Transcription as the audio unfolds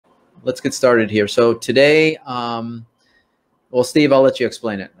let's get started here. So today, well, Steve, I'll let you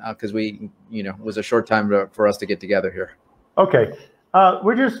explain it because it was a short time for us to get together here. Okay,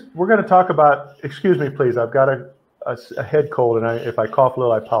 we're going to talk about. Excuse me, please. I've got a head cold, and if I cough a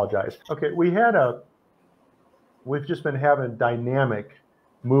little, I apologize. Okay, we've just been having dynamic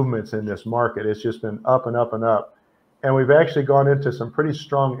movements in this market. It's just been up and up and up, and we've actually gone into some pretty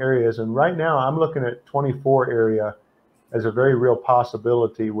strong areas. And right now, I'm looking at 24 area as a very real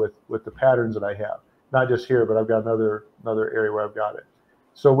possibility with the patterns that I have. Not just here, but I've got another area where I've got it.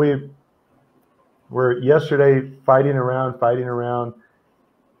 So we're yesterday fighting around,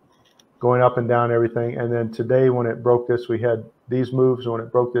 going up and down everything. And then today when it broke this, we had these moves. When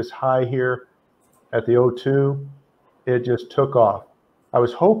it broke this high here at the 02, it just took off. I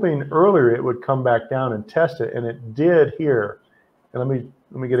was hoping earlier it would come back down and test it, and it did here. And let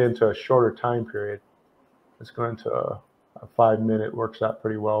me get into a shorter time period. Let's go into a 5-minute, works out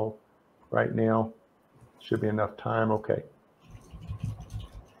pretty well right now. Should be enough time. Okay.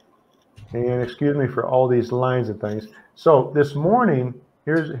 And excuse me for all these lines and things. So this morning,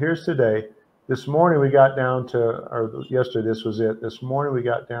 here's today. This morning we got down to, or yesterday this was it. This morning we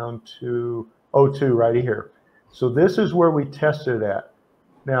got down to 02 right here. So this is where we tested at.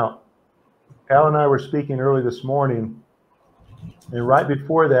 Now, Al and I were speaking early this morning, and right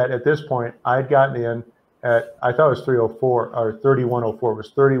before that, at this point, I'd gotten in at, I thought it was 304 or 3104. It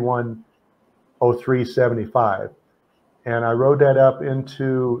was 3103.75, and I rode that up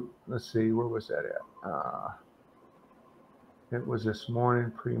into. Let's see, where was that at? It was this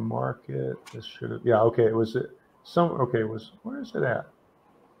morning pre-market. This should have, yeah, okay, it was where is it at?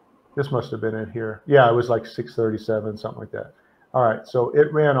 This must have been it here. Yeah, it was like 637, something like that. All right, so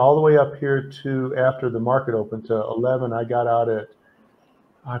it ran all the way up here to after the market opened to 11. I got out at,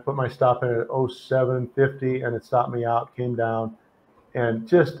 I put my stop in at 0750, and it stopped me out, came down, and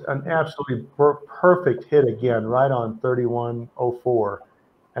just an absolutely perfect hit again, right on 3104.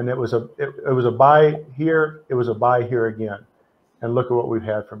 And it was a buy here, it was a buy here again. And look at what we've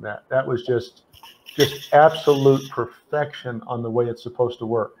had from that. That was just absolute perfection on the way it's supposed to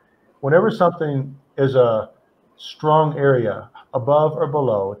work. Whenever something is a strong area, above or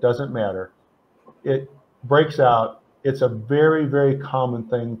below, it doesn't matter, it breaks out, it's a very, very common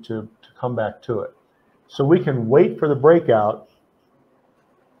thing to come back to it. So we can wait for the breakout,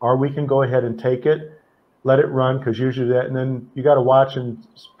 or we can go ahead and take it, let it run, because usually that, and then you got to watch and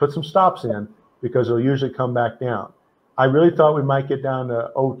put some stops in, because it'll usually come back down. I really thought we might get down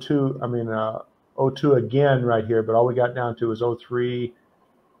to 02 again right here, but all we got down to was 03,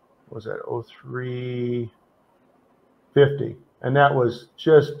 what was that, 0350, and that was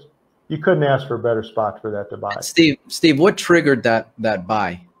just, you couldn't ask for a better spot for that to buy. Steve, what triggered that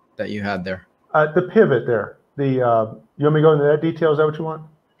buy that you had there? The pivot there. You want me to go into that detail? Is that what you want?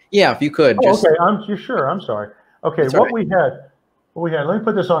 Yeah, if you could. Oh, okay, you're sure. I'm sorry. Okay, what we had. Let me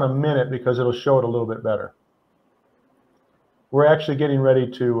put this on a minute because it'll show it a little bit better. We're actually getting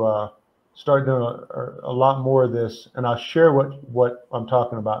ready to start doing a lot more of this, and I'll share what I'm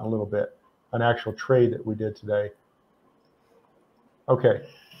talking about in a little bit, an actual trade that we did today. Okay,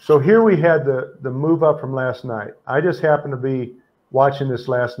 so here we had the move up from last night. I just happened to be watching this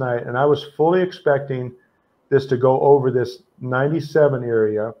last night, and I was fully expecting this to go over this 97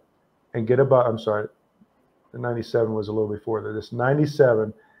 area and get above, I'm sorry, the 97 was a little before that, this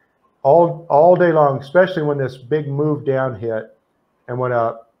 97 all day long, especially when this big move down hit. And when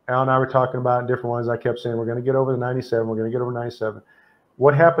Al and I were talking about in different ones, I kept saying, we're going to get over the 97, we're going to get over 97.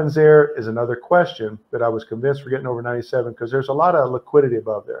 What happens there is another question that I was convinced we're getting over 97, because there's a lot of liquidity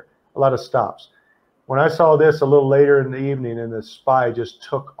above there, a lot of stops. When I saw this a little later in the evening and the SPY just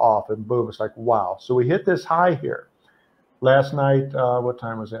took off and boom, it's like, wow. So we hit this high here last night. What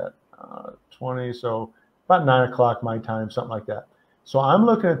time was that? 20, so about 9 o'clock my time, something like that. So I'm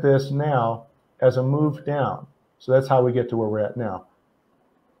looking at this now as a move down. So that's how we get to where we're at now.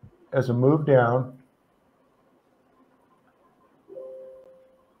 As a move down.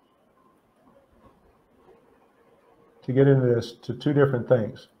 To get into this, to two different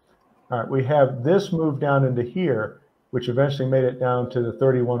things. All right, we have this move down into here, which eventually made it down to the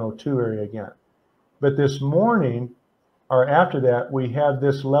 3102 area again. But this morning, or after that, we have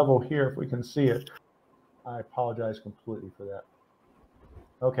this level here, if we can see it. I apologize completely for that.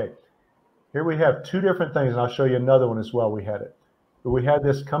 Okay, here we have two different things, and I'll show you another one as well. We had it. But we had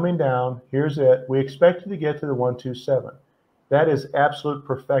this coming down. Here's it. We expected to get to the 127. That is absolute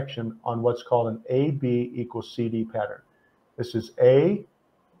perfection on what's called an AB equals CD pattern. This is A,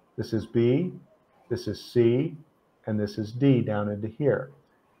 this is B, this is C, and this is D down into here.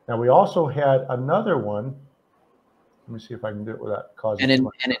 Now we also had another one Let me see if I can do it without causing too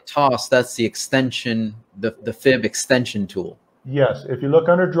much. And in TOS, that's the extension, the fib extension tool. Yes, if you look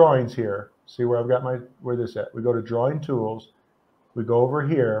under drawings here, see where I've got where this at. We go to drawing tools, we go over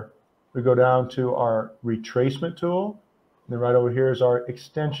here, we go down to our retracement tool, and then right over here is our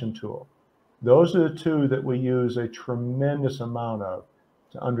extension tool. Those are the two that we use a tremendous amount of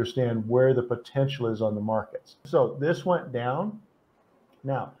to understand where the potential is on the markets. So this went down.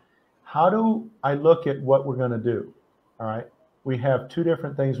 Now, how do I look at what we're going to do? All right, we have two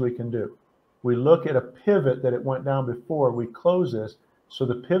different things we can do. We look at a pivot that it went down before. We close this. So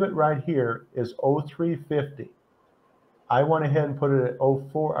the pivot right here is 0350. I went ahead and put it at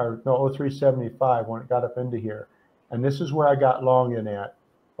 0375 when it got up into here. And this is where I got long in at,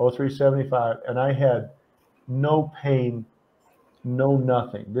 0375. And I had no pain, no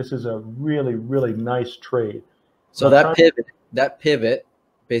nothing. This is a really, really nice trade. So that pivot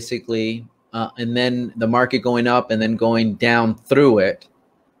basically, and then the market going up and then going down through it,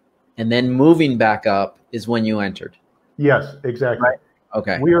 and then moving back up is when you entered. Yes, exactly. Right.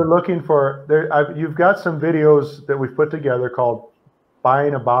 Okay. We are looking for you've got some videos that we've put together called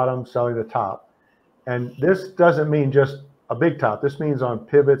buying a bottom, selling the top. And this doesn't mean just a big top. This means on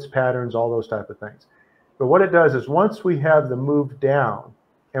pivots, patterns, all those type of things. But what it does is once we have the move down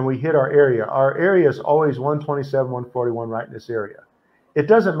and we hit our area is always 127, 141 right in this area. It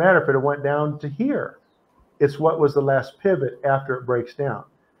doesn't matter if it went down to here. It's what was the last pivot after it breaks down.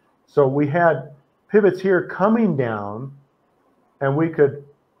 So we had pivots here coming down and we could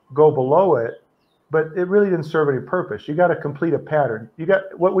go below it, but it really didn't serve any purpose. You got to complete a pattern. You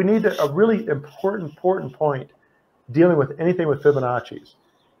got what we need a really important point dealing with anything with Fibonacci's.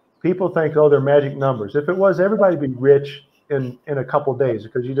 People think, oh, they're magic numbers. If it was, everybody would be rich in a couple of days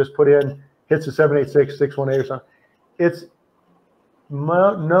because you just put in hits of 786, 618 or something. It's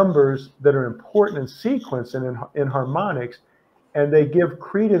numbers that are important in sequence and in harmonics, and they give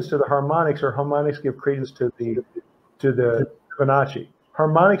credence to the harmonics, or harmonics give credence to the Fibonacci.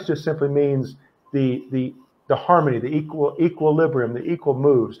 Harmonics just simply means the harmony, the equilibrium, the equal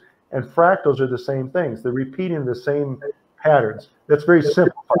moves, and fractals are the same things. They're repeating the same patterns. That's very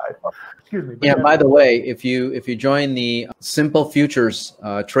simplified. Excuse me. Yeah. By the way, if you join the Simple Futures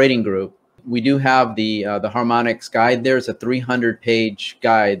trading group, we do have the harmonics guide. There's a 300-page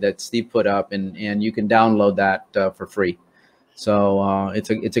guide that Steve put up, and you can download that for free. So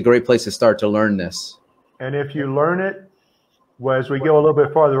it's a great place to start to learn this. And if you learn it, well, as we go a little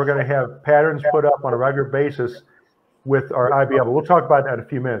bit farther, we're going to have patterns put up on a regular basis with our IBL. But we'll talk about that in a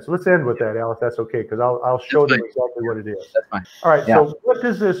few minutes. Let's end with that, Al, if that's okay, because I'll show them exactly what it is. That's fine. All right, so what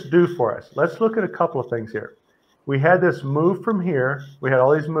does this do for us? Let's look at a couple of things here. We had this move from here. We had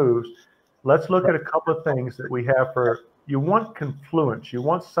all these moves. Let's look at a couple of things that we have for, you want confluence. You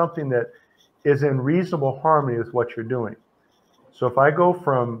want something that is in reasonable harmony with what you're doing. So if I go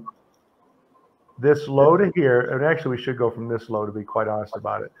from this low to here, and actually we should go from this low to be quite honest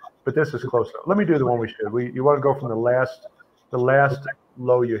about it, but this is close enough. Let me do the one we should. You want to go from the last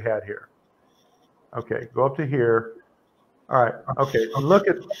low you had here. Okay, go up to here. All right, okay, look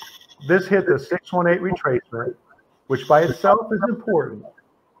at this, hit the 618 retracement, which by itself is important,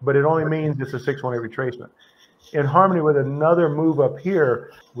 but it only means it's a 618 retracement. In harmony with another move up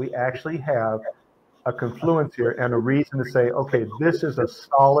here, we actually have a confluence here and a reason to say, okay, this is a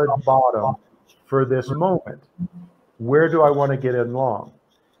solid bottom for this moment. Where do I want to get in long?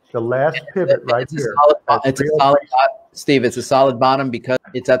 The last pivot right here. Steve, it's a solid bottom because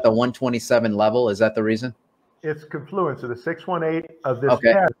it's at the 127 level. Is that the reason? It's confluence of the 618 of this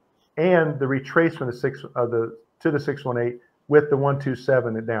pattern and the retracement to the 618 with the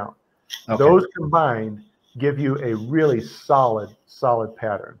 127 and down. Okay. Those combined give you a really solid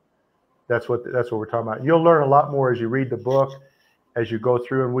pattern. That's what we're talking about. You'll learn a lot more as you read the book, as you go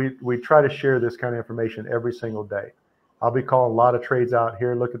through, and we try to share this kind of information every single day. I'll be calling a lot of trades out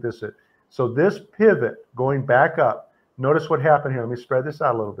here. Look at this. So this pivot going back up, notice what happened here. Let me spread this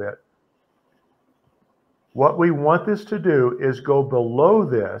out a little bit. What we want this to do is go below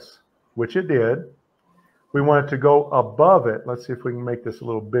this, which it did. We want it to go above it. Let's see if we can make this a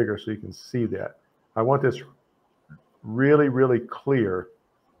little bigger so you can see that. I want this really, really clear.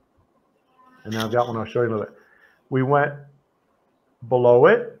 And now I've got one I'll show you in a little bit. We went below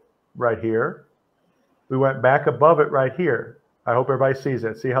it right here. We went back above it right here. I hope everybody sees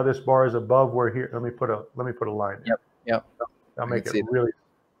that. See how this bar is above where here? Let me put a line there. Yep. I'll make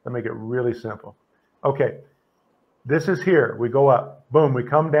it really simple. Okay. This is here. We go up. Boom. We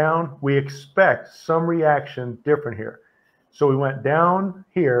come down. We expect some reaction different here. So we went down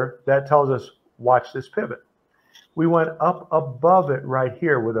here. That tells us watch this pivot. We went up above it right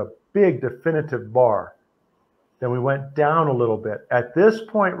here with a big definitive bar. Then we went down a little bit. At this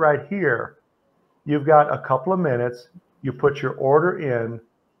point right here, you've got a couple of minutes. You put your order in.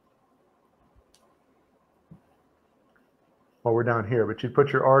 Well, we're down here, but you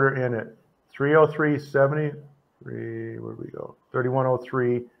put your order in at 303.70. Where do we go?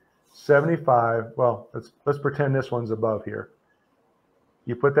 3103.75. Well, let's pretend this one's above here.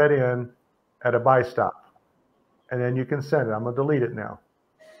 You put that in at a buy stop, and then you can send it. I'm going to delete it now.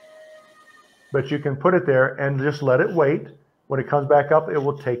 But you can put it there and just let it wait. When it comes back up, it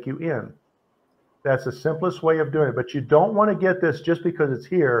will take you in. That's the simplest way of doing it. But you don't want to get this just because it's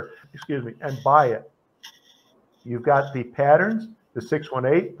here, excuse me, and buy it. You've got the patterns, the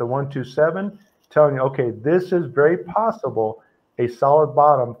 618, the 127, telling you, okay, this is very possible a solid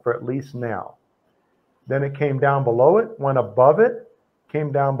bottom for at least now. Then it came down below it, went above it,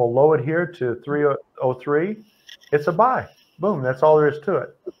 came down below it here to 303. It's a buy. Boom, that's all there is to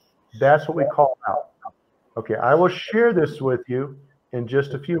it. That's what we call out. Okay, I will share this with you in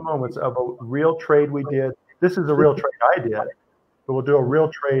just a few moments of a real trade we did. This is a real trade I did, but we'll do a real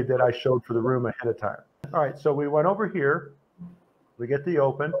trade that I showed for the room ahead of time. All right, so we went over here. We get the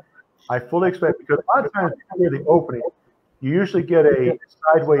open. I fully expect, because a lot of times near the opening, you usually get a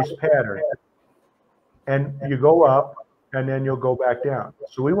sideways pattern, and you go up, and then you'll go back down.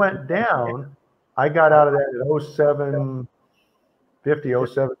 So we went down. I got out of that at 0750,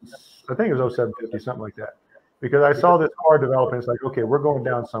 07, I think it was 0750, something like that, because I saw this car developing. It's like, okay, we're going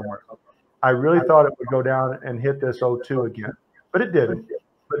down somewhere. I really thought it would go down and hit this 02 again, but it didn't.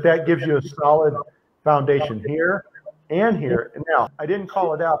 But that gives you a solid foundation here and here. And now, I didn't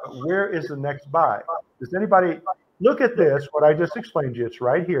call it out, but where is the next buy? Does anybody look at this? What I just explained to you, it's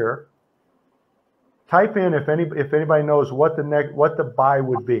right here. Type in if anybody knows what the buy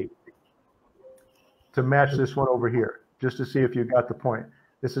would be to match this one over here, just to see if you got the point.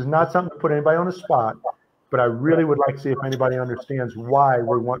 This is not something to put anybody on the spot, but I really would like to see if anybody understands why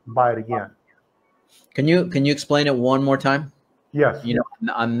we want to buy it again. Can you explain it one more time? Yes. You know,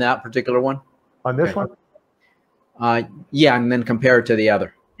 on that particular one? On this one? Yeah, and then compare it to the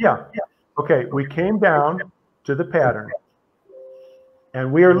other. Yeah. Okay, we came down to the pattern,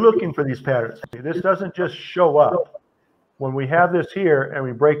 and we are looking for these patterns. This doesn't just show up. When we have this here and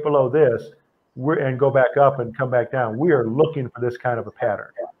we break below this, and go back up and come back down, we are looking for this kind of a pattern.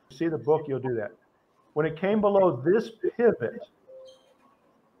 See the book, you'll do that. When it came below this pivot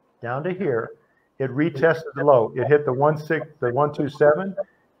down to here, it retested the low. It hit the 127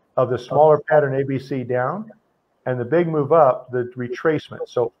 of the smaller pattern ABC down, and the big move up, the retracement.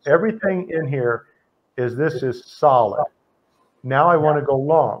 So everything in here this is solid. Now I want to go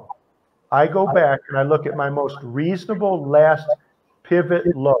long. I go back and I look at my most reasonable last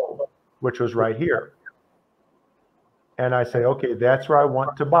pivot low, which was right here. And I say, okay, that's where I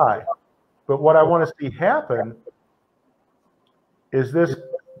want to buy. But what I want to see happen is this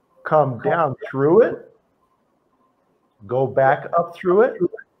come down through it, go back up through it,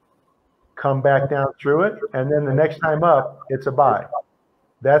 come back down through it, and then the next time up, it's a buy.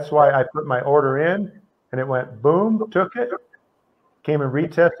 That's why I put my order in, and it went boom, took it, came and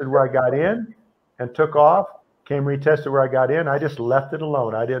retested where I got in, and took off, came retested where I got in. I just left it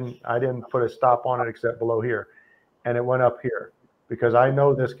alone. I didn't put a stop on it except below here, and it went up here because I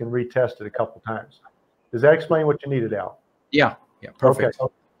know this can retest it a couple times. Does that explain what you needed, Al? Yeah, perfect.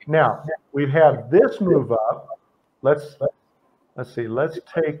 Okay. Now we've had this move up. Let's see. Let's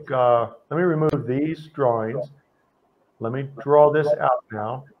take. Let me remove these drawings. Let me draw this out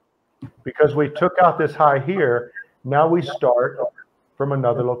now, because we took out this high here. Now we start from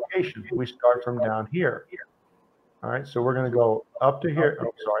another location. We start from down here. All right, so we're going to go up to here.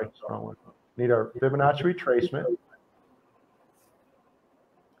 Oh, sorry, wrong one. Need our Fibonacci retracement.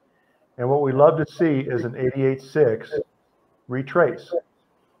 And what we love to see is an 88.6 retrace.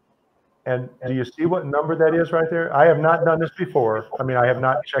 And do you see what number that is right there? I have not done this before. I mean, I have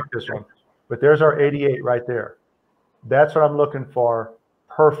not checked this one, but there's our 88 right there. That's what I'm looking for.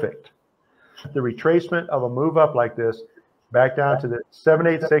 Perfect. The retracement of a move up like this, back down to the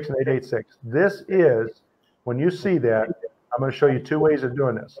 786 and 886. This is, when you see that, I'm going to show you two ways of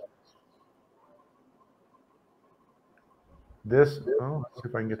doing this. Let's see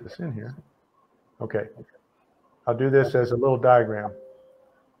if I can get this in here. Okay. I'll do this as a little diagram.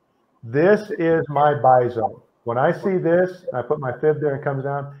 This is my buy zone. When I see this, I put my fib there and comes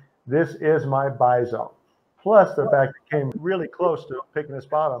down, this is my buy zone. Plus the fact it came really close to picking this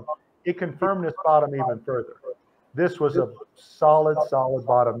bottom, it confirmed this bottom even further. This was a solid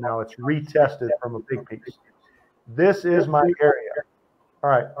bottom. Now it's retested from a big piece. This is my area. All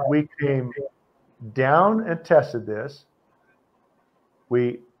right, we came down and tested this.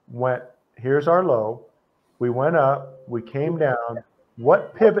 We went, here's our low. We went up, we came down.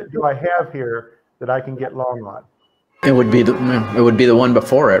 What pivot do I have here that I can get long on? It would be the one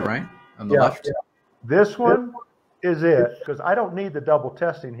before it, right? On the left. Yeah. This one is it, because I don't need the double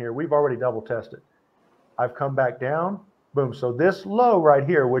testing here. We've already double tested. I've come back down, boom. So this low right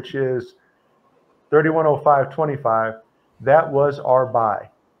here, which is 3105.25, that was our buy.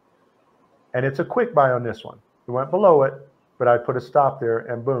 And it's a quick buy on this one. It went below it, but I put a stop there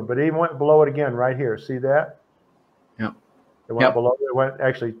and boom. But it even went below it again right here. See that? Yeah. It went below it. It went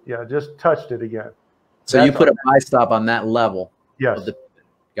actually, yeah, just touched it again. So that's you put a buy stop on that level. Yes.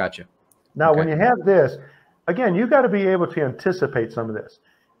 Gotcha. Now, when you have this, again, you got to be able to anticipate some of this.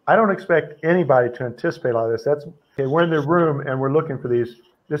 I don't expect anybody to anticipate all this. That's okay. We're in the room and we're looking for these.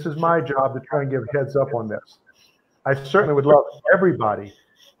 This is my job to try and give heads up on this. I certainly would love everybody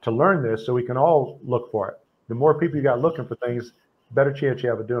to learn this so we can all look for it. The more people you got looking for things, better chance you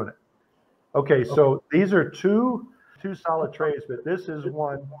have of doing it. Okay, so these are two solid trades, but this is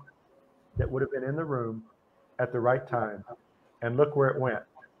one that would have been in the room at the right time. And look where it went.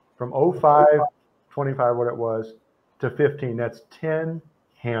 From 05, 25, what it was, to 15. That's 10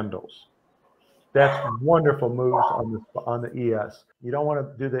 handles. That's wonderful moves on the ES. You don't want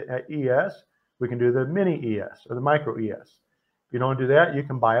to do the ES. We can do the mini ES or the micro ES. If you don't do that, you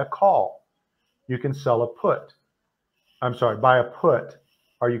can buy a call. You can sell a put. I'm sorry, buy a put,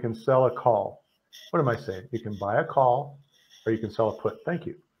 or you can sell a call. What am I saying? You can buy a call, or you can sell a put. Thank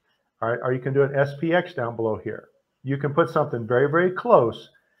you. All right, or you can do an SPX down below here. You can put something very, very close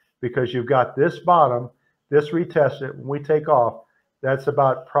because you've got this bottom, this retest it. When we take off, that's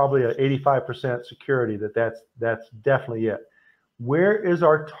about probably an 85% security that's definitely it. Where is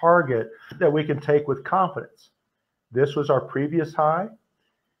our target that we can take with confidence? This was our previous high.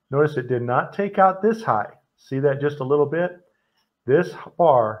 Notice it did not take out this high. See that just a little bit? This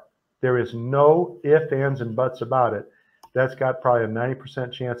bar, there is no ifs, ands, and buts about it. That's got probably a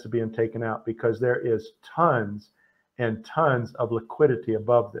 90% chance of being taken out because there is tons and tons of liquidity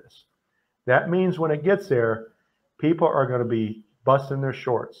above this. That means when it gets there, people are going to be busting their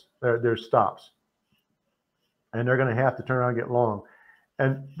shorts, their stops. And they're going to have to turn around and get long.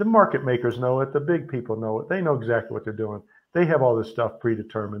 And the market makers know it. The big people know it. They know exactly what they're doing. They have all this stuff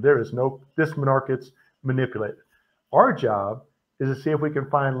predetermined. There is no, this market's manipulated. Our job is to see if we can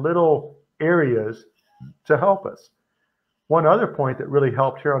find little areas to help us. One other point that really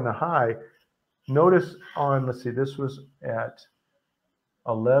helped here on the high, notice on, let's see, this was at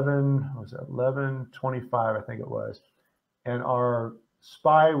 11:25, I think it was. And our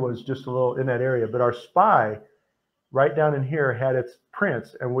SPY was just a little in that area, but our SPY right down in here had its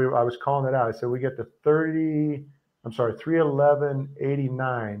prints, and I was calling it out. I said, we get to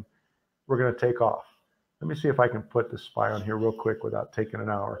 311.89, we're going to take off. Let me see if I can put the SPY on here real quick without taking an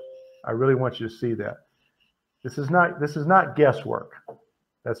hour. I really want you to see that. This is not guesswork.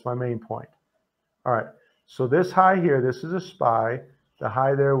 That's my main point. All right, so this high here, this is a SPY. The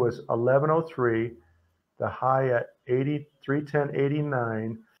high there was 1103. The high at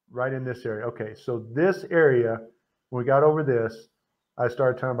 310.89, right in this area. Okay, so this area, when we got over this, I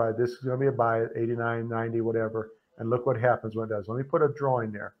started talking about this is going to be a buy at 89, 90, whatever. And look what happens when it does. Let me put a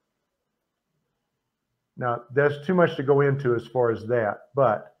drawing there. Now, there's too much to go into as far as that,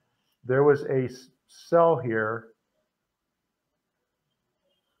 but there was a sell here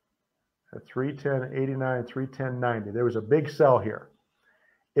at 310.89, 310.90. There was a big sell here.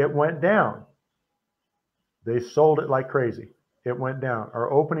 It went down. They sold it like crazy. It went down.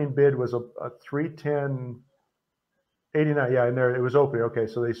 Our opening bid was a 310.89. Yeah, and there it was opening. Okay,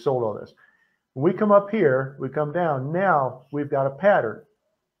 so they sold all this. When we come up here, we come down. Now we've got a pattern.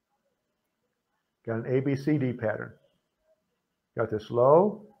 Got an ABCD pattern. Got this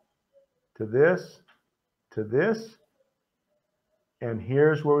low to this, and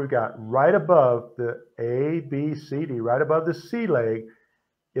here's where we got right above the ABCD, right above the C leg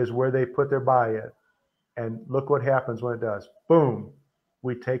is where they put their buy in. And look what happens when it does. Boom,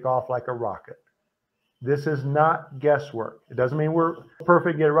 we take off like a rocket. This is not guesswork. It doesn't mean we're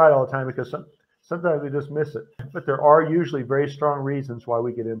perfect, get it right all the time, because sometimes we just miss it. But there are usually very strong reasons why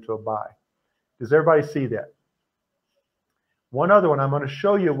we get into a buy. Does everybody see that? One other one, I'm going to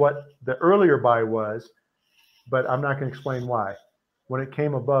show you what the earlier buy was, but I'm not going to explain why. When it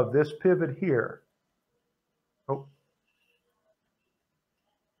came above this pivot here,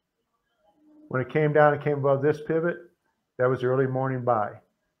 when it came down, it came above this pivot, that was the early morning buy.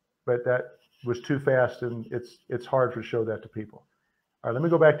 But that was too fast, and it's hard to show that to people. All right, let me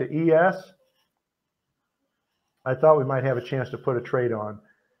go back to ES. I thought we might have a chance to put a trade on,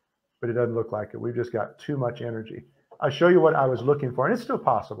 but it doesn't look like it. We've just got too much energy. I'll show you what I was looking for, and it's still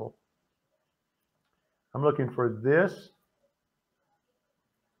possible. I'm looking for this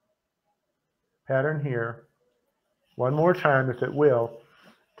pattern here one more time, if it will,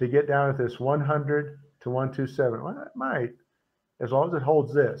 to get down at this 100 to 127. Well, it might, as long as it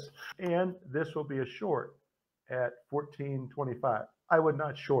holds this. And this will be a short at 1425. I would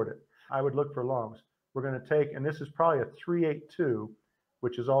not short it. I would look for longs. We're going to take, and this is probably a 382,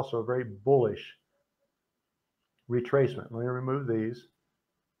 which is also a very bullish retracement. Let me remove these.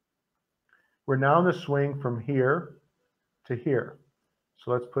 We're now in the swing from here to here.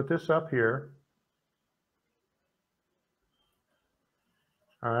 So let's put this up here.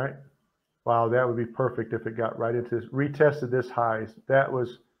 All right. Wow, that would be perfect if it got right into this, retested this highs. That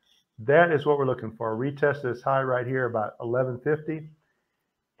is what we're looking for. Retest this high right here about 1150.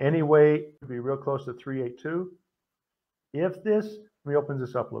 Anyway, it'd be real close to 382. If this, let me open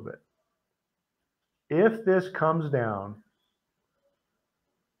this up a little bit. If this comes down,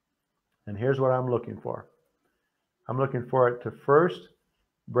 and here's what I'm looking for. I'm looking for it to first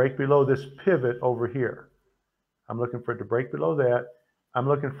break below this pivot over here. I'm looking for it to break below that. I'm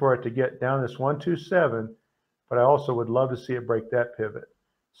looking for it to get down this 127, but I also would love to see it break that pivot.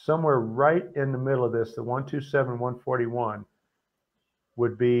 Somewhere right in the middle of this, the 127, 141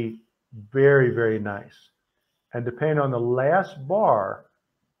 would be very, very nice. And depending on the last bar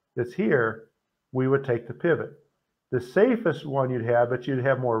that's here, we would take the pivot. The safest one you'd have, but you'd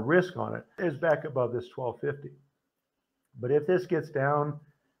have more risk on it, is back above this 1250. But if this gets down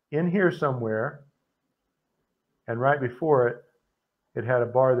in here somewhere, and right before it, it had a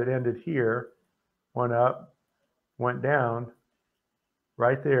bar that ended here, went up, went down,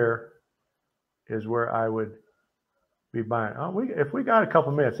 right there is where I would be buying. Oh, if we got a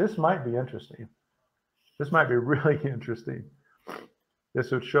couple minutes, this might be interesting. This might be really interesting. This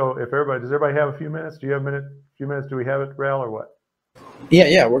would show if everybody, does everybody have a few minutes? Do you have a few minutes? Do we have it, Rel, or what?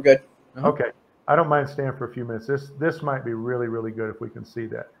 Yeah, we're good. Okay. I don't mind staying for a few minutes. This might be really, really good if we can see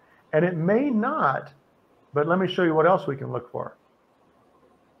that. And it may not, but let me show you what else we can look for.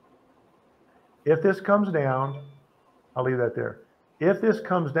 If this comes down, I'll leave that there. If this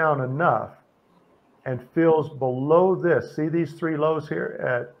comes down enough and fills below this, see these three lows here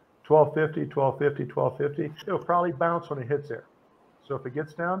at 1250, 1250, 1250, it'll probably bounce when it hits there. So if it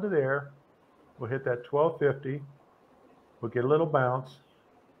gets down to there, we'll hit that 1250. We'll get a little bounce.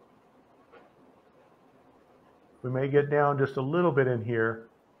 We may get down just a little bit in here,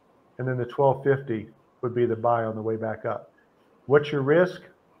 and then the 1250 would be the buy on the way back up. What's your risk?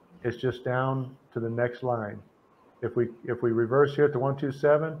 It's just down to the next line. If we reverse here at the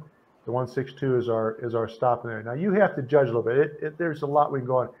 127, the 162 is our stop in there. Now you have to judge a little bit. There's a lot we can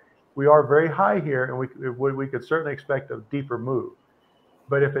go on. We are very high here, and we could certainly expect a deeper move.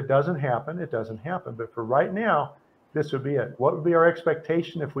 But if it doesn't happen, it doesn't happen. But for right now, this would be it. What would be our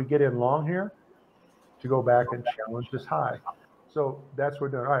expectation if we get in long here? To go back and challenge this high. So that's what we're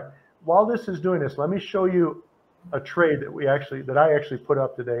doing. All right. While this is doing this, let me show you a trade that I actually put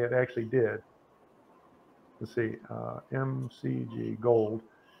up today. It actually did. Let's see, MCG gold.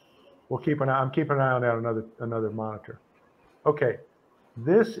 We'll keep an eye. I'm keeping an eye on that. Another monitor. Okay.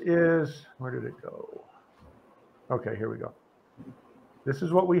 This is, where did it go? Okay, here we go. This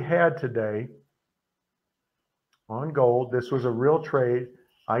is what we had today on gold. This was a real trade.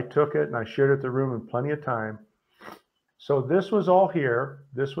 I took it and I shared it at the room in plenty of time. So this was all here.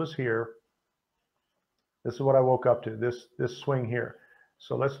 This was here. This is what I woke up to, this swing here.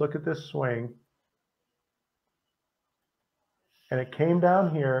 So let's look at this swing. And it came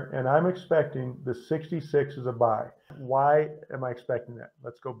down here, and I'm expecting the 66 is a buy. Why am I expecting that?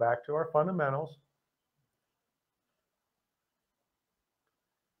 Let's go back to our fundamentals.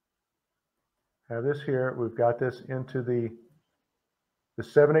 Have this here. We've got this into the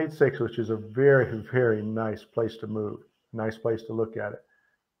 786, which is a very, very nice place to move. Nice place to look at it.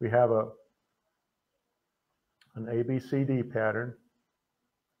 We have an ABCD pattern.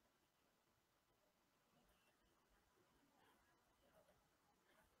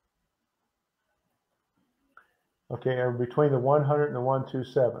 Okay, and between the 100 and the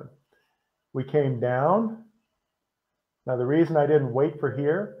 127. We came down. Now the reason I didn't wait for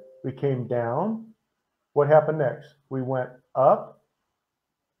here, we came down. What happened next? We went up.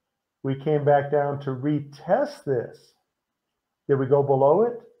 We came back down to retest this. Did we go below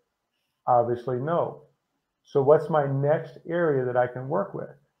it? Obviously no. So what's my next area that I can work with?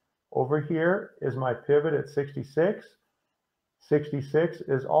 Over here is my pivot at 66. 66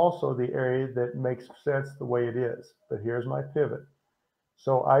 is also the area that makes sense the way it is. But here's my pivot.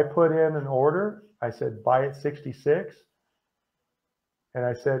 So I put in an order. I said buy at 66. And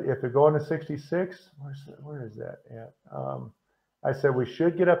I said if it go into 66, where is that at? I said we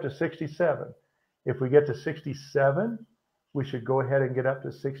should get up to 67. If we get to 67, we should go ahead and get up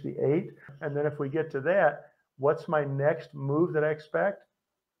to 68. And then if we get to that, what's my next move that I expect?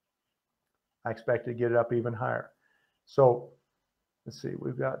 I expect to get it up even higher. So let's see,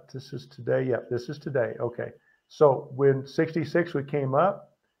 we've got, this is today. Yep, this is today. Okay. So when 66, we came up,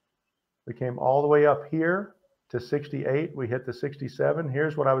 we came all the way up here to 68. We hit the 67.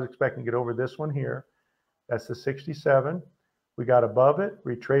 Here's what I was expecting to get over this one here. That's the 67. We got above it,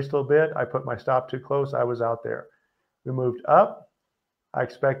 retraced a little bit. I put my stop too close. I was out there. We moved up. I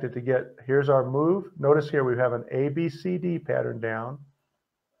expected to get, here's our move. Notice here we have an A, B, C, D pattern down.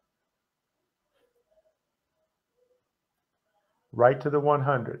 Right to the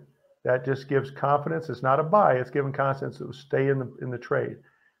 100. That just gives confidence. It's not a buy. It's giving confidence to stay in the trade.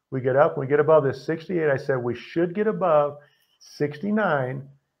 We get up. We get above this 68. I said we should get above 69,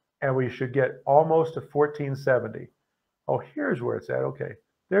 and we should get almost to 1470. Oh, here's where it's at. Okay,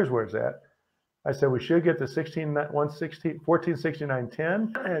 there's where it's at. I said we should get to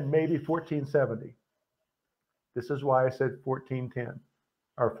 1469.10 and maybe 1470. This is why I said 1410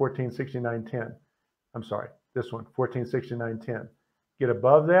 or 1469.10. I'm sorry, this one, 1469.10. Get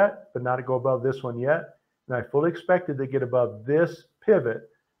above that, but not to go above this one yet. And I fully expected to get above this pivot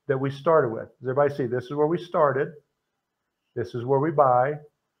that we started with. Does everybody see? This is where we started. This is where we buy.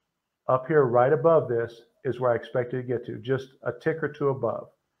 Up here, right above this, is where I expected to get to, just a tick or two above.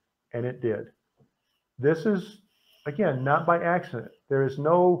 And it did. This is, again, not by accident. There is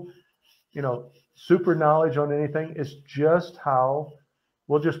no, super knowledge on anything. It's just how,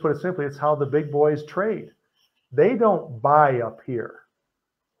 we'll just put it simply, it's how the big boys trade. They don't buy up here.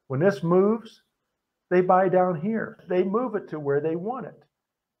 When this moves, they buy down here. They move it to where they want it.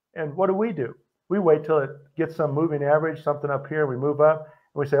 And what do? We wait till it gets some moving average, something up here, we move up,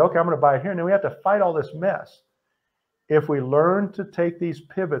 and we say, okay, I'm going to buy it here. And then we have to fight all this mess. If we learn to take these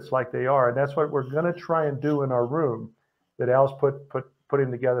pivots like they are, and that's what we're going to try and do in our room that Al's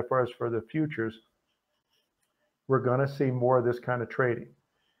putting together for us for the futures, we're going to see more of this kind of trading.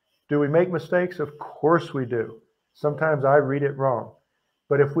 Do we make mistakes? Of course we do. Sometimes I read it wrong.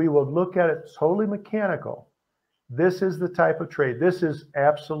 But if we will look at it totally mechanical, this is the type of trade. This is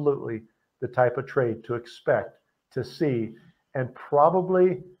absolutely the type of trade to expect, to see, and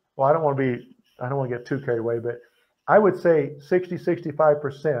probably, well, I don't want to get too carried away, but I would say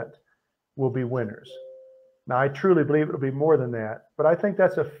 60-65% will be winners. Now, I truly believe it'll be more than that, but I think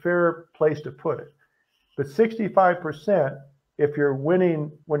that's a fair place to put it. But 65%, if you're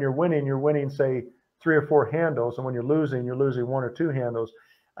winning, you're winning, say, 3 or 4 handles, and when you're losing 1 or 2 handles.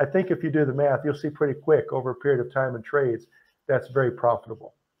 I think if you do the math, you'll see pretty quick over a period of time in trades, that's very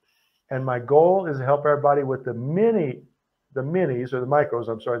profitable. And my goal is to help everybody with the micros, the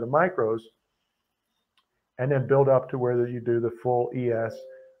micros, and then build up to whether you do the full ES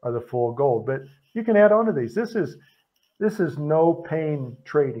or the full gold. But you can add on to these. This is no pain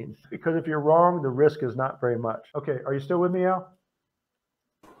trading, because if you're wrong, the risk is not very much. Okay, are you still with me, Al?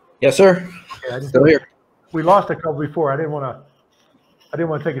 Yes, sir. Yeah, Still here. We lost a couple before. I didn't want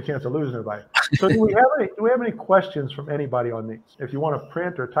to take a chance of losing everybody. So do we have any questions from anybody on these? If you want to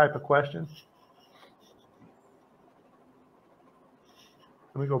print or type a question.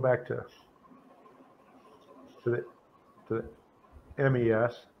 Let me go back to the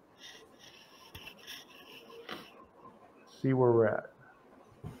MES. See where we're at.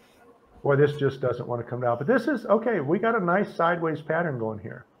 Boy, this just doesn't want to come down. But this is, okay, we got a nice sideways pattern going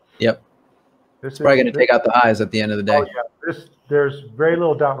here. Yep. It's probably going to take out the highs at the end of the day. Oh, yeah. There's very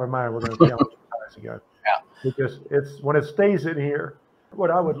little doubt in my mind we're going to challenge the highs again. Yeah. Because when it stays in here,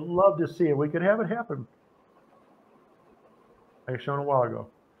 what I would love to see, and we could have it happen, like I shown a while ago,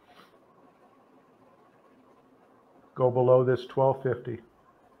 go below this 1250.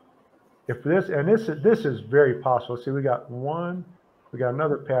 If this, and this is very possible. See, we got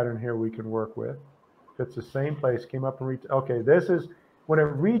another pattern here we can work with. If it's the same place, came up and okay, this is when it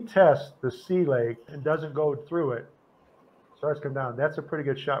retests the C leg and doesn't go through it, starts to come down. That's a pretty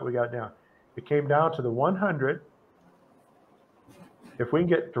good shot we got down. It came down to the 100. If we can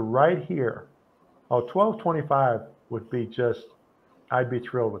get to right here, 1225 would be just, I'd be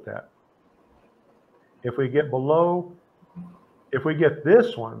thrilled with that. If we get below, if we get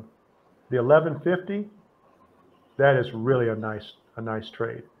this one, the 1150, that is really a nice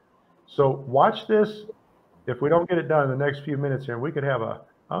trade. So watch this. If we don't get it done in the next few minutes here, we could have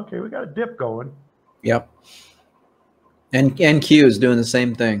we got a dip going. Yep. And Q is doing the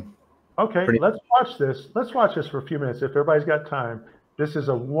same thing. Okay, let's watch this. Let's watch this for a few minutes. If everybody's got time, this is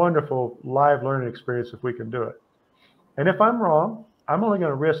a wonderful live learning experience if we can do it. And if I'm wrong, I'm only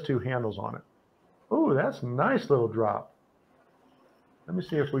going to risk 2 handles on it. Ooh, that's a nice little drop. Let me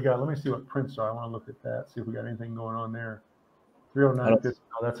see if we got, let me see what prints are. I want to look at that, see if we got anything going on there. 309.50.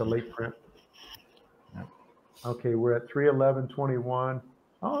 Oh, that's a late print. Okay, we're at 311.21.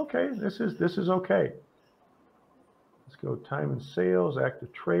 Oh, okay, this is okay. Let's go time and sales,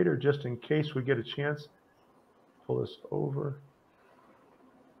 active trader, just in case we get a chance. Pull this over.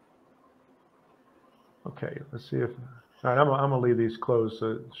 Okay, let's see if, all right, I'm gonna leave these closed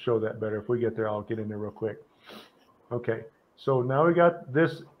to show that better. If we get there, I'll get in there real quick. Okay, so now we got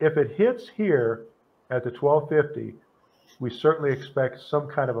this. If it hits here at the 1250, we certainly expect some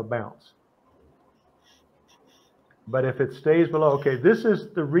kind of a bounce. But if it stays below, okay, this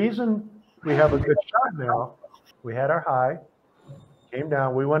is the reason we have a good shot now. We had our high, came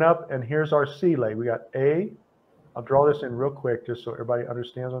down, we went up, and here's our C leg. We got A. I'll draw this in real quick just so everybody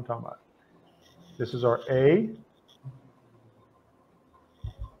understands what I'm talking about. This is our A.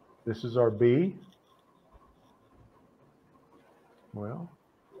 This is our B. Well,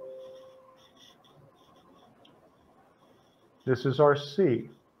 this is our C.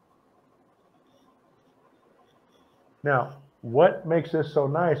 Now, what makes this so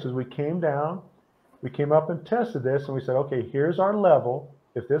nice is we came down, we came up and tested this, and we said, okay, here's our level.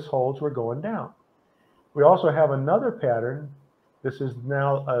 If this holds, we're going down. We also have another pattern. This is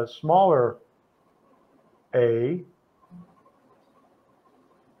now a smaller A,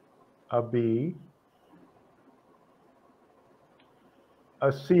 a B,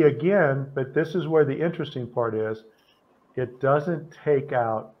 a C again, but this is where the interesting part is. It doesn't take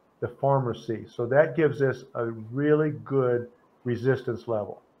out the former C. So that gives us a really good resistance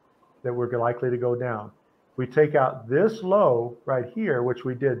level that we're likely to go down. We take out this low right here, which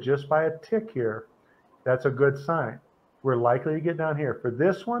we did just by a tick here. That's a good sign. We're likely to get down here. For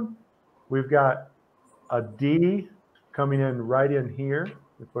this one, we've got a D coming in right in here.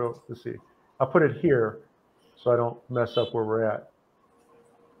 Let's see. I'll put it here so I don't mess up where we're at.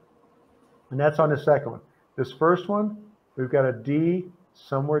 And that's on the second one. This first one, we've got a D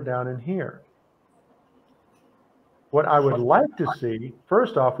somewhere down in here. What I would like to see,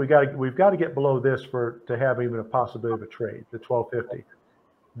 first off, we've got to get below this to have even a possibility of a trade, the 1250.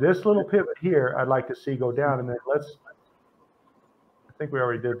 This little pivot here, I'd like to see go down, and then I think we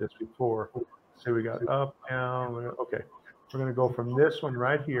already did this before. So we got up, down, okay. We're going to go from this one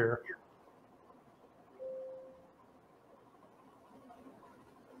right here.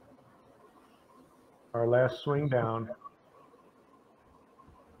 Our last swing down.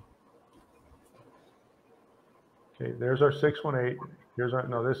 Okay, there's our 618. Here's our,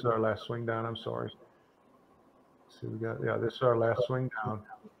 no, this is our last swing down. I'm sorry. Let's see, we got, yeah, this is our last swing down.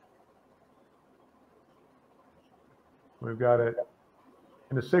 We've got it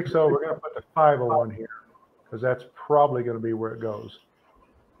in the 6-0. We're going to put the 501 here because that's probably going to be where it goes.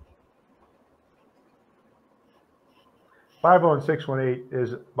 5-0 and 618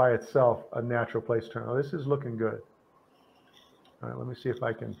 is by itself a natural place to turn. Oh, this is looking good. All right, let me see if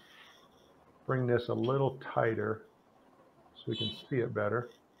I can bring this a little tighter so we can see it better.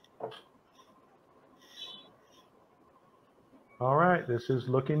 All right, this is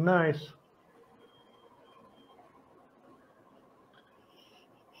looking nice.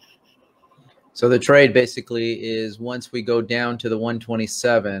 So the trade basically is once we go down to the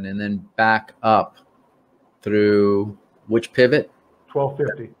 127 and then back up through which pivot?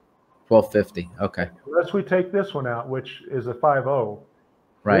 1250. 1250. Okay. Unless we take this one out, which is a 5-0.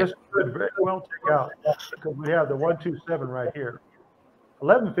 Right. This could very well take out because we have the 127 right here.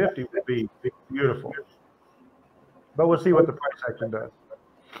 1150 would be beautiful. But we'll see what the price action does.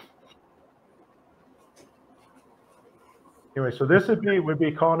 Anyway, so this would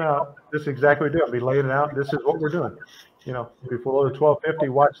be calling out. This is exactly what we do. We'd be laying it out. This is what we're doing. You know, below the 1250,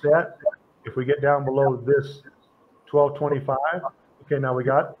 watch that. If we get down below this 1225, okay, now we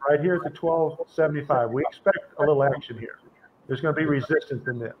got right here at the 1275. We expect a little action here. There's going to be resistance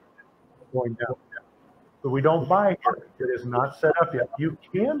in this going down. But we don't buy here. It is not set up yet. You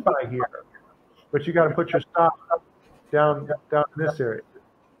can buy here, but you got to put your stop down in this area.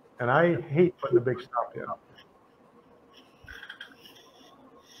 And I hate putting a big stop in.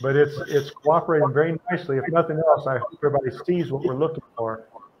 But it's cooperating very nicely. If nothing else, I hope everybody sees what we're looking for.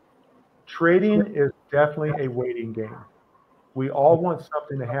 Trading is definitely a waiting game. We all want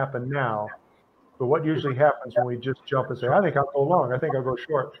something to happen now. But what usually happens when we just jump and say, I think I'll go long, I think I'll go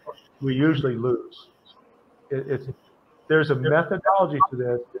short, we usually lose. There's a methodology to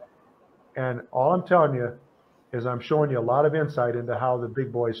this, and all I'm telling you is I'm showing you a lot of insight into how the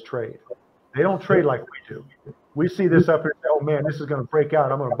big boys trade. They don't trade like we do. We see this up here and say, oh man, this is going to break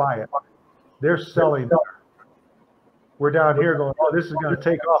out, I'm going to buy it. They're selling there. We're down here going, oh, this is going to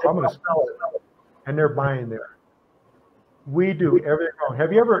take off, I'm going to sell it. And they're buying there. We do everything wrong.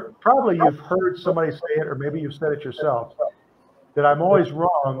 Have you ever, probably you've heard somebody say it, or maybe you've said it yourself, that I'm always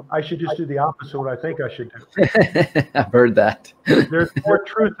wrong. I should just do the opposite of what I think I should do. I've heard that. There's more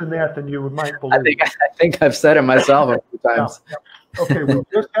truth in that than you might believe. I think I've said it myself a few times. Yeah. Okay, we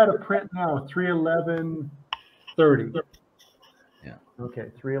just had a print now, 311.30. Yeah.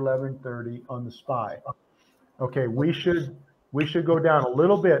 Okay, 311.30 on the SPY. Okay, we should go down a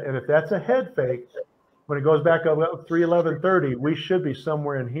little bit, and if that's a head fake, when it goes back up 311.30, we should be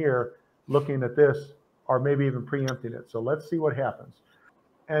somewhere in here looking at this, or maybe even preempting it. So let's see what happens.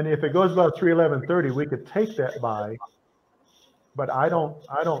 And if it goes about 311.30, we could take that buy, but I don't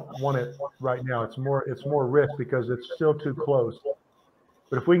want it right now. It's more risk because it's still too close.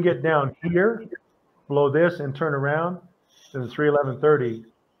 But if we can get down here, below this, and turn around, then the 311.30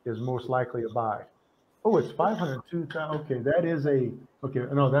 is most likely a buy. Oh, it's 502,000. Okay, that is a, okay,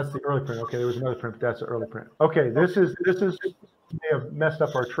 no, that's the early print. Okay, there was another print, but that's the early print. Okay, this is may have messed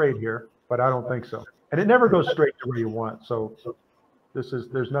up our trade here, but I don't think so. And it never goes straight to where you want. So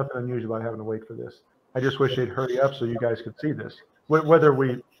there's nothing unusual about having to wait for this. I just wish they'd hurry up so you guys could see this. Whether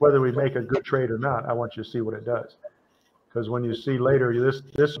we make a good trade or not, I want you to see what it does. Because when you see later, this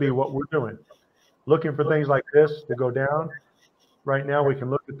will be what we're doing. Looking for things like this to go down. Right now, we can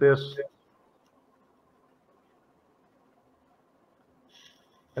look at this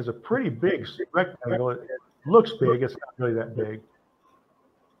as a pretty big rectangle. It looks big. It's not really that big.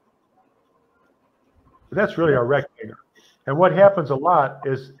 But that's really our rectangle. And what happens a lot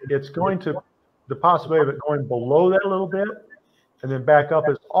is it's going to, the possibility of it going below that a little bit and then back up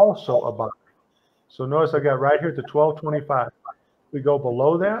is also a buy. So notice I got right here at the 1225. We go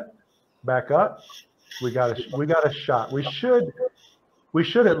below that, back up. We got a shot. We should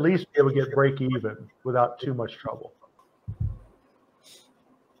at least be able to get break even without too much trouble.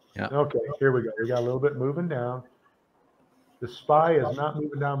 Yeah. Okay, here we go. We got a little bit moving down. The SPY is not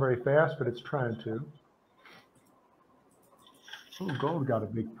moving down very fast, but it's trying to. Oh, gold got a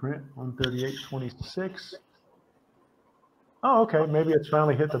big print, 138.26. Oh, okay, maybe it's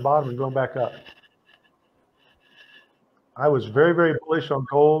finally hit the bottom and going back up. I was very, very bullish on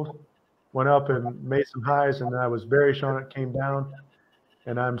gold, went up and made some highs, and I was bearish on it, came down,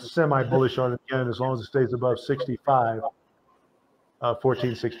 and I'm semi-bullish on it again as long as it stays above 65,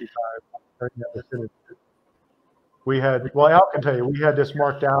 1465. We had, well, Al can tell you, we had this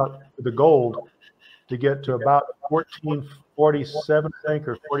marked out for the gold to get to about 1447, I think,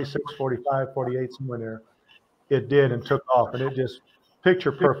 or 46, 45, 48, somewhere there. It did and took off, and it just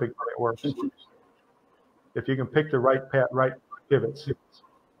picture perfect when it works. If you can pick the right pivots.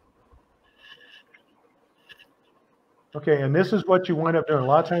 Okay, and this is what you wind up doing. A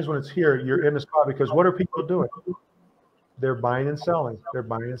lot of times when it's here, you're in the spot because what are people doing? They're buying and selling. They're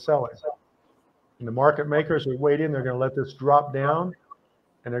buying and selling. And the market makers are waiting. They're going to let this drop down,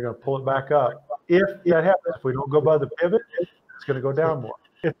 and they're going to pull it back up. If that happens, if we don't go by the pivot, it's going to go down more.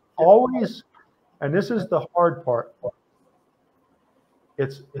 It's always, and this is the hard part.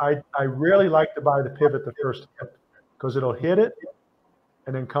 I really like to buy the pivot the first hit because it'll hit it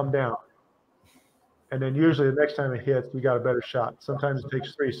and then come down. And then usually the next time it hits, we got a better shot. Sometimes it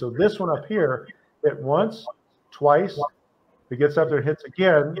takes three. So this one up here, hit once, twice. If it gets up there and hits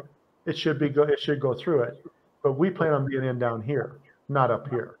again, it should go through it. But we plan on being in down here, not up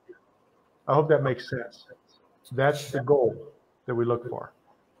here. I hope that makes sense. That's the goal that we look for.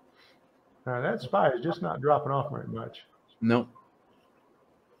 Now that SPY is just not dropping off very much. No.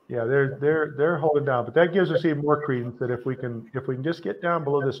 Yeah, they're holding down, but that gives us even more credence that if we can just get down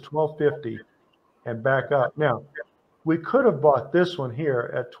below this 1250 and back up. Now, we could have bought this one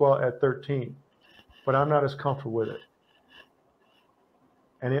here at 13, but I'm not as comfortable with it.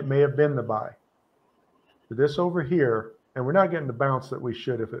 And it may have been the buy. But this over here, and we're not getting the bounce that we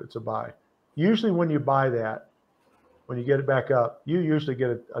should if it's a buy. Usually when you buy that, when you get it back up, you usually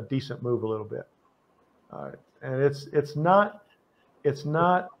get a decent move a little bit. And it's not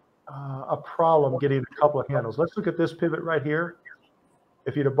a problem getting a couple of handles. Let's look at this pivot right here.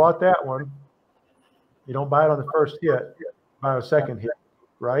 If you'd have bought that one, you don't buy it on the first hit, buy a second hit,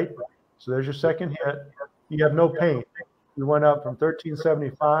 right? So there's your second hit. You have no pain. We went up from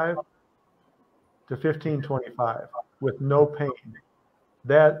 1375 to 1525 with no pain.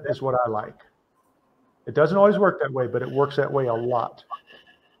 That is what I like. It doesn't always work that way, but it works that way a lot.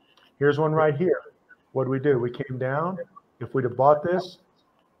 Here's one right here. What do? We came down. If we'd have bought this,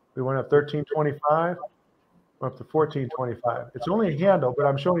 we went up 1325, up to 1425. It's only a handle, but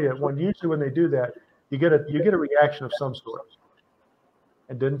I'm showing you that usually when they do that, you get a reaction of some sort.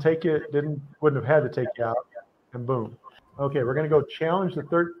 It wouldn't have had to take you out, and boom. Okay, we're going to go challenge the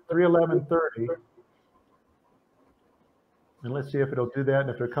 311.30. And let's see if it'll do that. And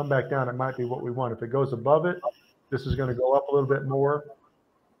if it'll come back down, it might be what we want. If it goes above it, this is going to go up a little bit more,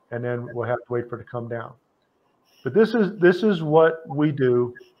 and then we'll have to wait for it to come down. But this is what we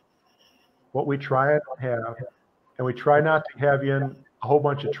do, what we try and have, and we try not to have you in a whole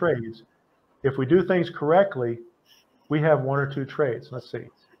bunch of trades. If we do things correctly, we have 1 or 2 trades. Let's see.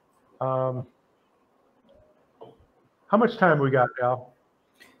 How much time we got, Al?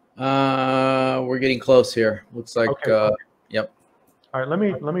 We're getting close here. Looks like, okay. Yep. All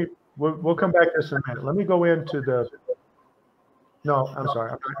right, we'll come back to this in a minute. Let me go into the, no, I'm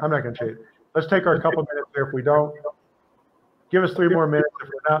sorry. I'm not going to trade. Let's take our couple minutes there. If we don't, give us 3 more minutes. If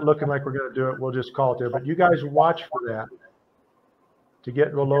we're not looking like we're going to do it, we'll just call it there. But you guys watch for that to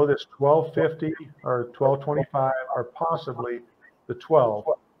get below this 1250 or 1225 or possibly the 12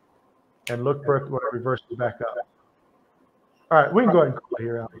 and look for it when it reverses back up. All right, we can go ahead and call it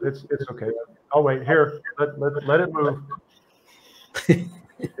here, Al. It's okay. Oh wait, here, let it move.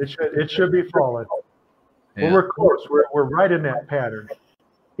 It should be falling. Yeah. Well, we're close. We're right in that pattern.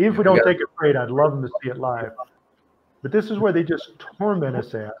 Even if we don't take a trade, I'd love them to see it live. But this is where they just torment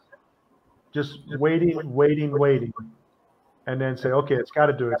us at, just waiting, and then say, okay, it's got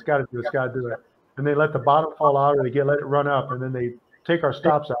to do it, it's got to do it, it's got to do it. And they let the bottom fall out, or they let it run up, and then they take our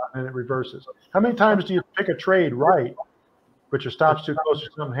stops out, and it reverses. How many times do you pick a trade right, but your stop's too close, or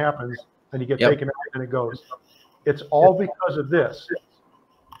something happens, and you get taken out, and it goes? It's all because of this.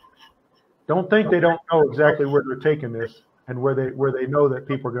 Don't think they don't know exactly where they're taking this and where they know that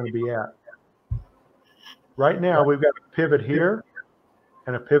people are going to be at. Right now, we've got a pivot here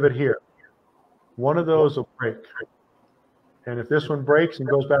and a pivot here. One of those will break. And if this one breaks and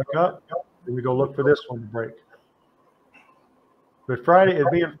goes back up, then we go look for this one to break. But Friday, it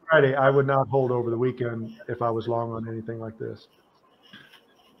being Friday, I would not hold over the weekend if I was long on anything like this.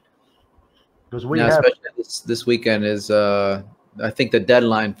 Because we have, especially this weekend is, I think the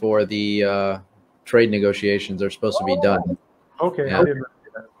deadline for the trade negotiations are supposed to be done. Okay, yeah. I didn't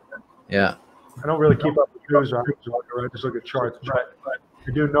see that. Yeah. I don't really keep up with news. I just look at charts. But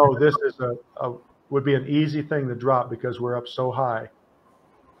I do know this is would be an easy thing to drop because we're up so high.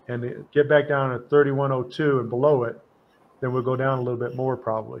 And get back down at 3102 and below it, then we'll go down a little bit more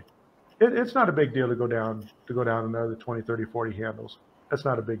probably. It's not a big deal to go down another 20, 30, 40 handles. That's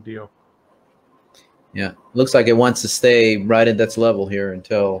not a big deal. Yeah, looks like it wants to stay right at that level here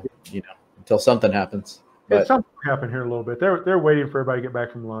until something happens. But something will happen here a little bit. They're waiting for everybody to get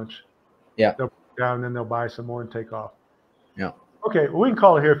back from lunch. Yeah. They'll go down and then they'll buy some more and take off. Yeah. Okay, well, we can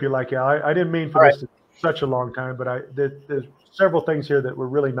call it here if you like, Al. I didn't mean for this to be such a long time, but there's several things here that were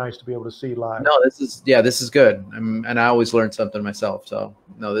really nice to be able to see live. No, this is good, and I always learn something myself. So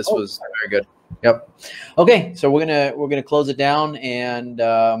no, this was very good. Yep. Okay, so we're gonna close it down, and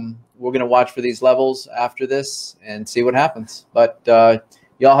we're gonna watch for these levels after this and see what happens. But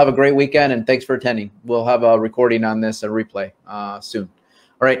y'all have a great weekend, and thanks for attending. We'll have a recording on this, a replay soon.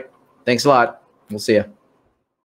 All right, thanks a lot. We'll see you.